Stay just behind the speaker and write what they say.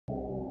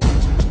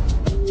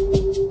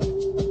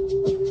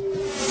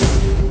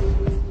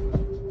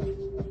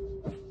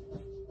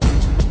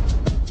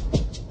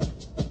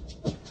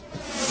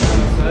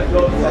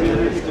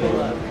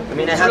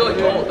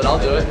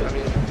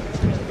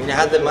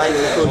ademais de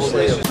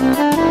torcer.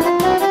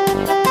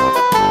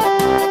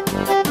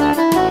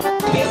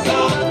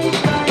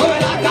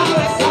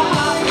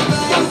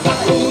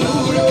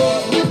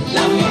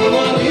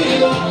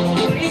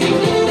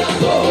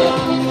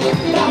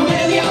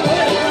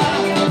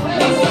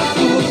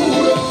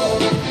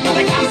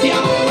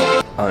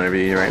 I'll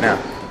interview you right now.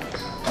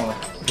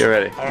 Get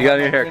ready. You got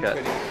your haircut.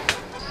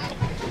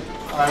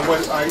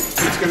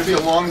 It's going to be a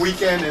long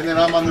weekend, and then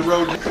I'm on the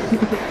road.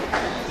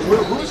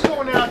 Who's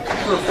going out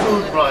for a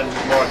food run,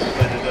 Marc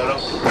DiBenedetto?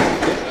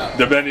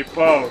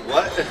 DiBenedetto.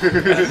 What?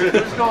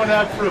 Who's going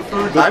out for a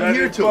food run? I'm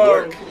here to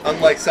work,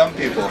 unlike some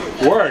people.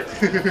 Work?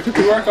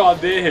 We work all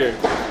day here.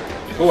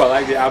 Oh, I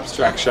like the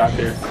abstract shot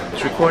here.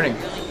 It's recording.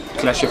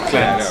 Clash of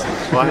Clans.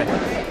 Why?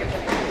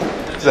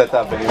 Because I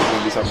thought video was going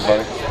to be something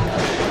funny.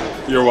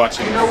 You're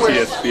watching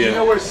CSPN.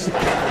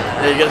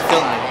 Yeah, you gotta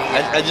film me.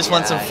 I just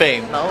want some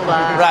fame.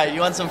 Right,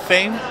 you want some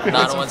fame? No, I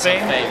don't want some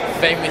fame.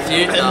 Fame with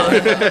you? No.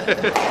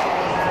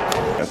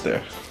 Right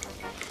there.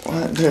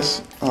 What?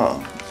 This?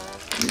 Oh,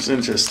 it's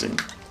interesting.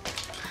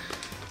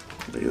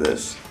 Look at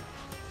this.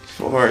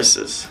 For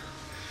horses.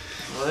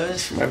 What?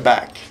 For my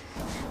back.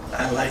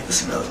 I like the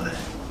smell of it.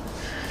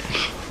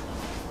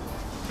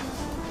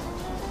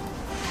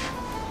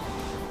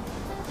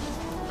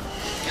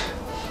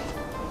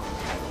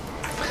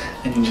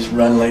 And you just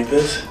run like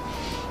this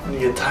when you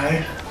get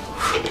tired.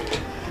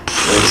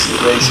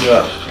 Wakes you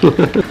up.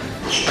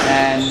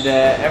 And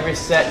every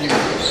set you're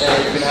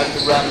gonna have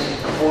to run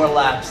more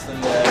laps than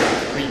the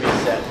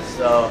previous set.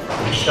 So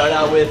start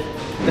out with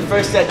the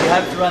first set. You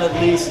have to run at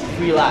least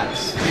 3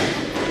 laps.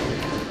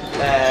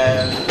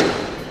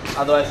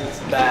 Otherwise,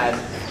 it's bad.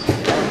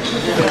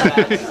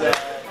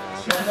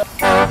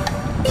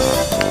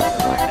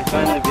 I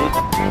find the beat.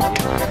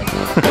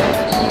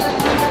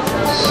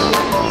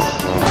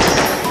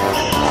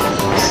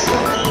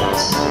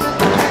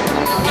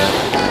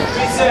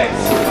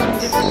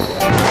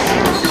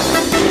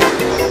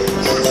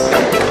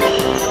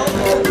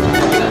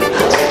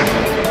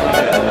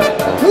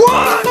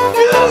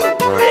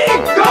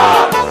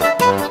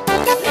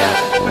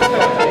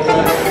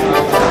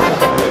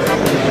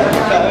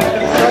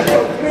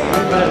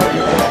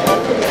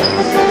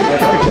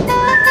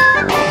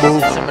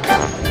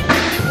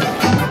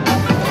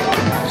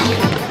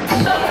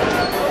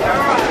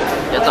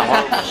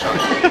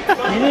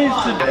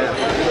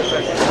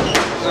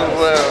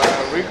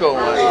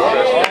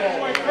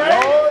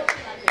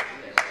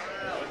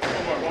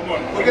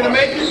 We're going to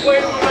make you play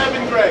with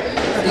Lemon Greg.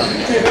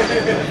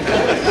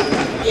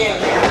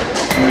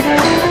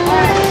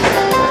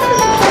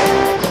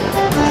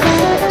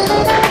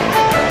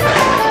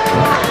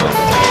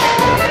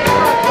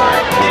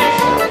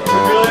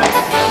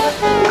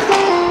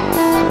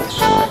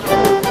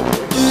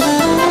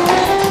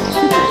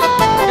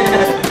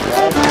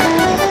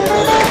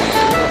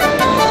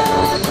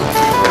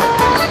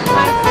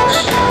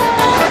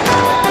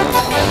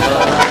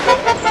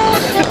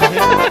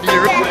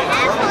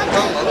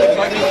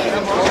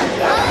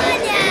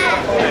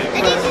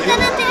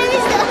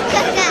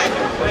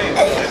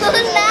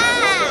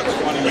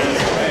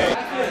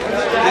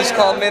 This is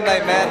called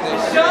Midnight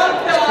Madness. It's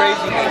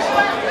craziness.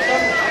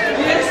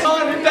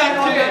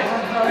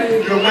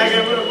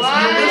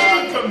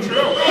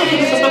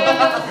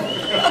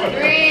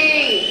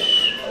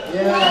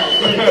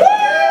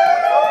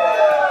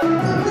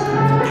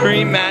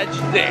 Pre-match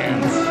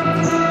dance.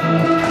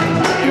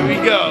 Here we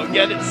go.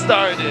 Get it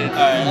started.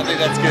 Alright, I think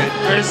that's good.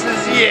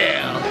 Versus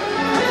Yale.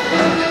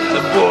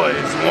 The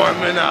boys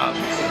warming up.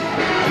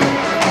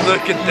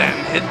 Look at them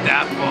hit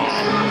that ball.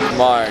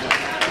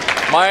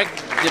 Marc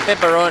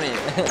DiBenedetto.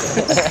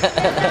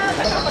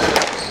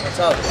 What's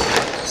up?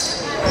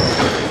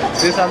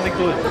 Do something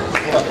cool.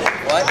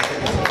 What?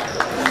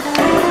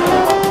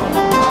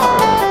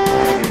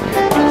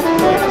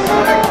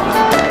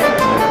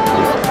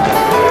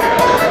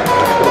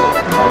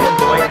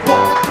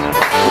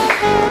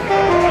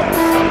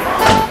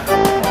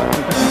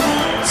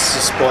 This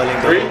is spoiling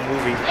the whole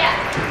movie.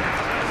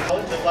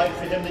 I'd like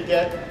for him to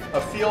get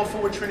a feel for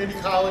what Trinity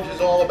College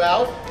is all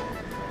about.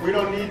 We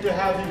don't need to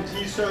have him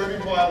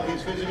tea-serving while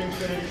he's visiting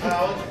Trinity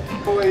College.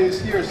 Boy is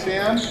here,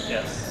 Sam.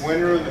 Yes.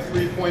 Winner of the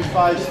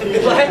 3.5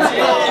 speed.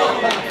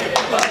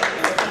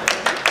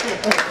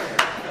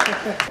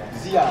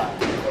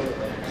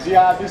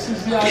 Ziad, this is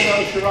Ziad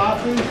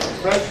El-Sharafi,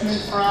 freshman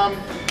from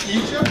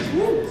Egypt.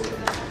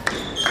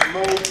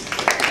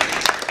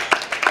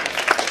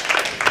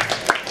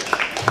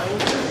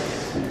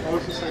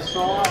 Moses, I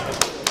saw.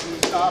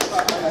 Mustafa,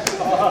 I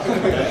saw.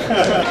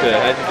 Good,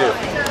 how'd you do?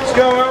 Let's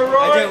go, Elroy.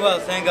 I did well,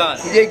 thank God.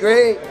 You did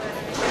great.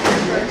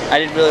 I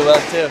did really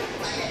well too.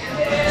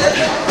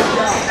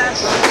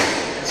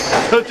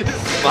 Don't just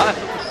smile.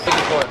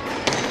 Looking for it.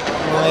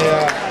 My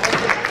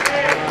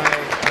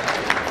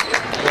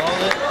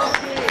wallet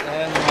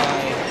and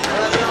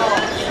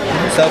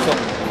my cell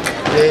phone.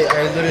 They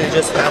are literally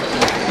just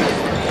happening.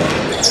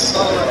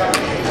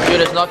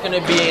 Dude, it's not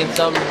gonna be in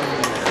some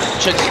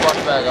chick's wash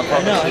bag, I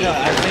promise. I know.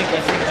 I think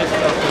just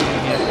about here.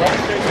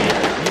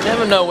 You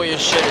never know where your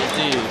shit is,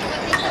 do you?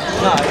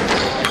 No,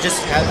 I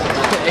just had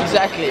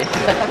exactly.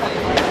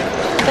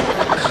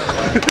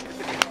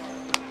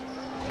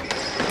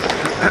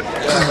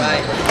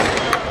 Alright.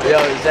 Yo,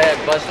 Zach,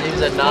 bus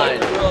leaves at 9.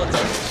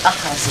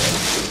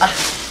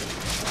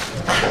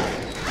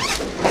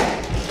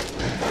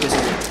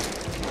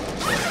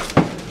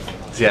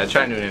 Yeah,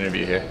 try and do an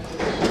interview here.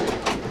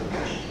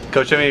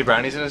 Coach, have any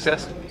brownies in his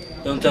desk?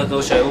 Don't tell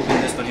Coach I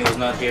opened this when he was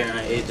not here and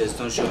I ate this.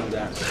 Don't show him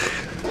that.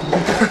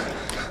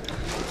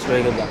 It's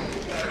very good though.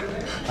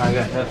 Alright,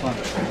 guys, have fun.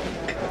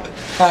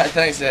 Alright,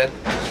 thanks, Dad.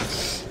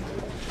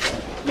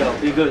 Yo,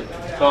 be good.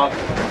 Talk.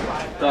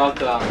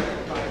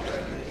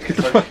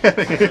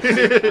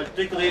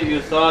 Articulate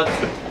your thoughts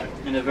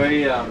in a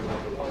very,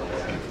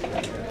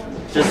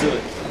 just do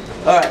it.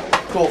 Alright,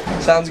 cool.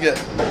 Sounds good.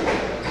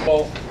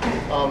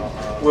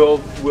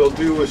 We'll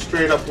do a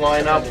straight up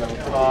lineup.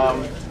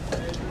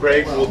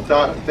 Greg will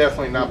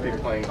definitely not be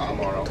playing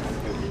tomorrow.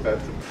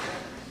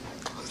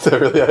 Is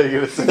that really how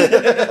you're gonna say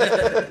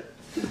it?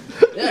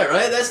 Yeah,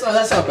 right? That's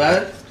not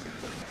bad.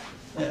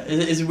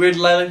 Is it weird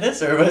to lie like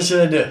this, or what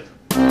should I do?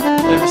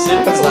 Let me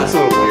sit. That's a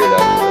little weird,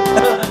 actually.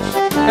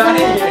 Get out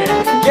of here!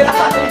 Get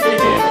out of here!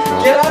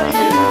 Get out of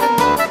here!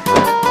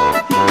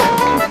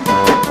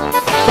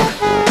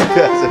 You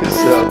guys are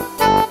so...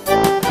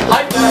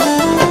 Hype now!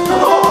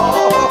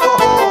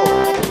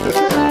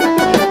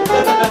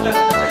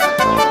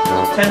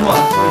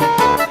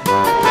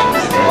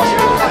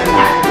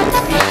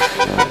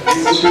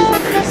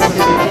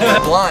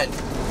 10-1. Blind.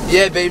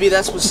 Yeah, baby,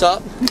 that's what's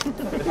up.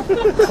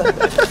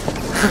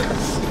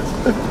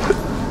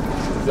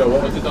 Yo,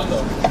 what was it done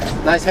though?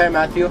 Nice hair,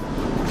 Matthew.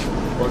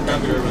 What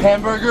kind of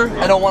Hamburger?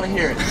 I don't want to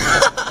hear it.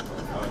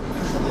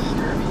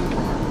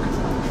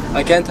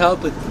 I can't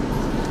help it.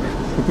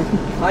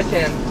 I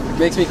can. It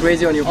makes me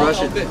crazy when you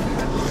brush it.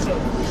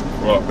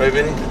 What? Right,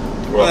 Vinny?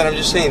 Well, I'm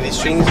just saying, these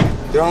strings,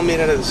 they're all made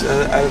out of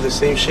the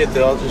same shit.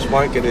 They're all just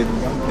marketed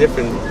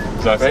different,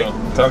 right?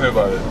 Tell me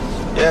about it.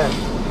 Yeah.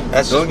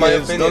 That's just my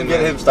opinion. Don't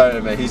get him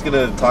started, man. He's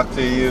gonna talk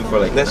to you for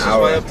like That's an just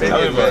hour. my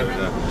opinion, man.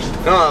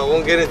 No, I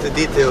won't get into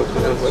detail.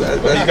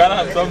 You gotta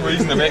have some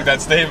reason to make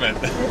that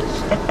statement.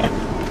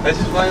 That's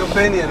just my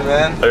opinion,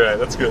 man. Alright,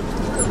 that's good.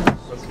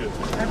 That's good.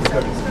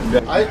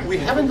 We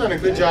haven't done a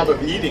good job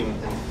of eating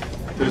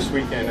this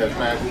weekend as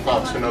Matt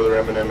pops another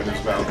M&M in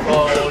his mouth.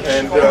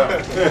 And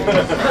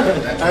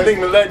I think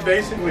Millette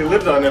basically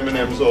lived on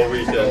M&Ms all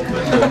weekend.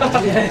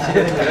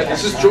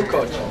 This is true,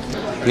 Coach.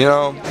 You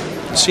know,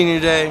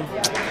 senior day,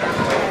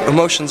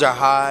 emotions are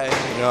high,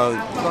 you know,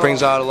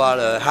 brings out a lot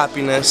of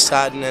happiness,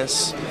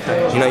 sadness.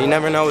 You know, you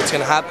never know what's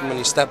going to happen when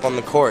you step on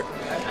the court.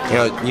 You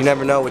know, you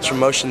never know which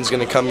emotion's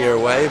going to come your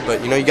way,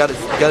 but you know, you got to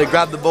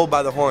grab the bull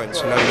by the horns.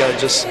 You know, you got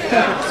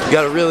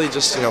to really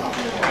just, you know,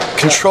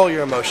 control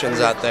your emotions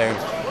out there and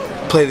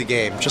play the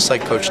game, just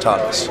like Coach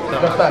taught us.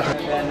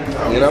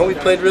 You know, we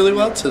played really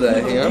well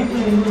today, you know.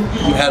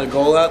 We had a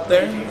goal out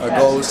there. Our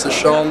goal was to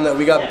show them that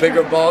we got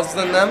bigger balls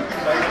than them,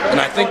 and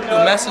I think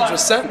the message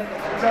was sent.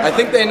 I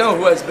think they know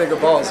who has bigger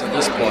balls at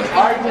this point.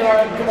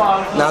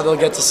 Now they'll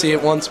get to see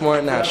it once more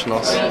at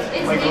Nationals.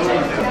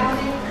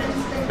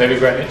 Maybe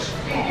Greenwich.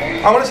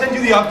 I want to send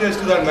you the updates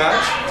to that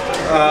match.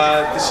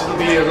 This will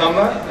be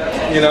alumni,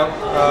 you know,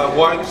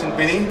 Warwick and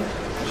Vinny.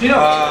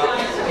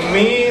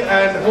 Me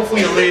and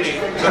hopefully a lady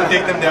gonna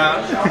take them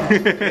down. You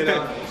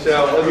know,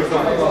 so it'll be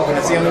fun.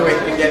 That's the only way you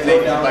can get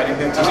ladies inviting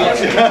them to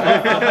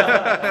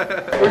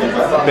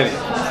Vinny,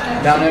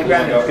 down in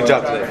Grand. good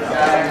job today.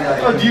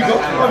 Oh, do you go?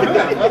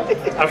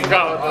 I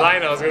forgot what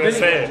line I was gonna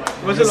say.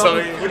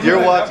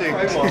 You're watching.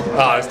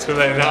 Oh, it's too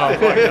late now.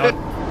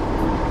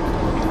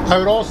 I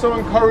would also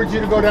encourage you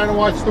to go down and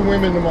watch the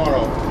women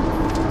tomorrow.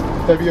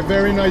 That'd be a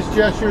very nice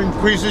gesture,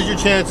 increases your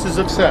chances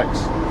of sex.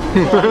 So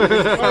I would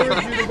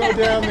encourage you to go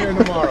down there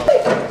tomorrow.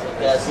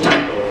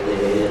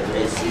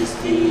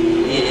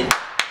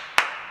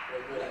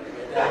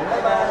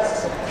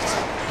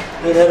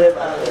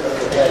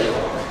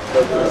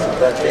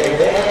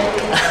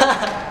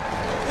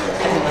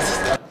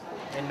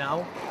 And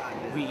now,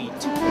 we eat.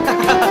 Damn,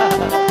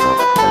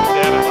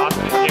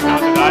 Austin came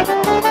out to die. Oh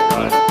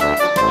my god.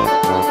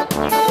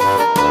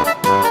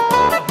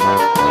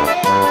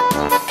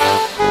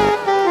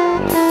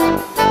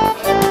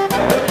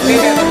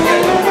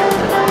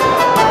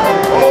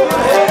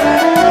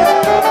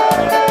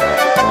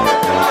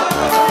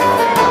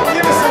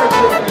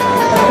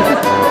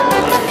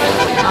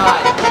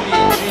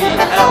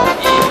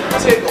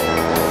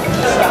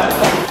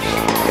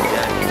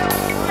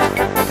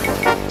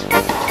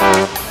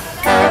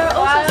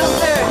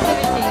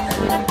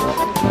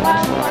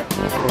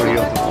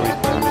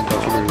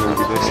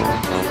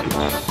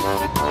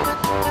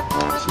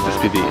 Should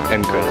just be the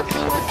end credits.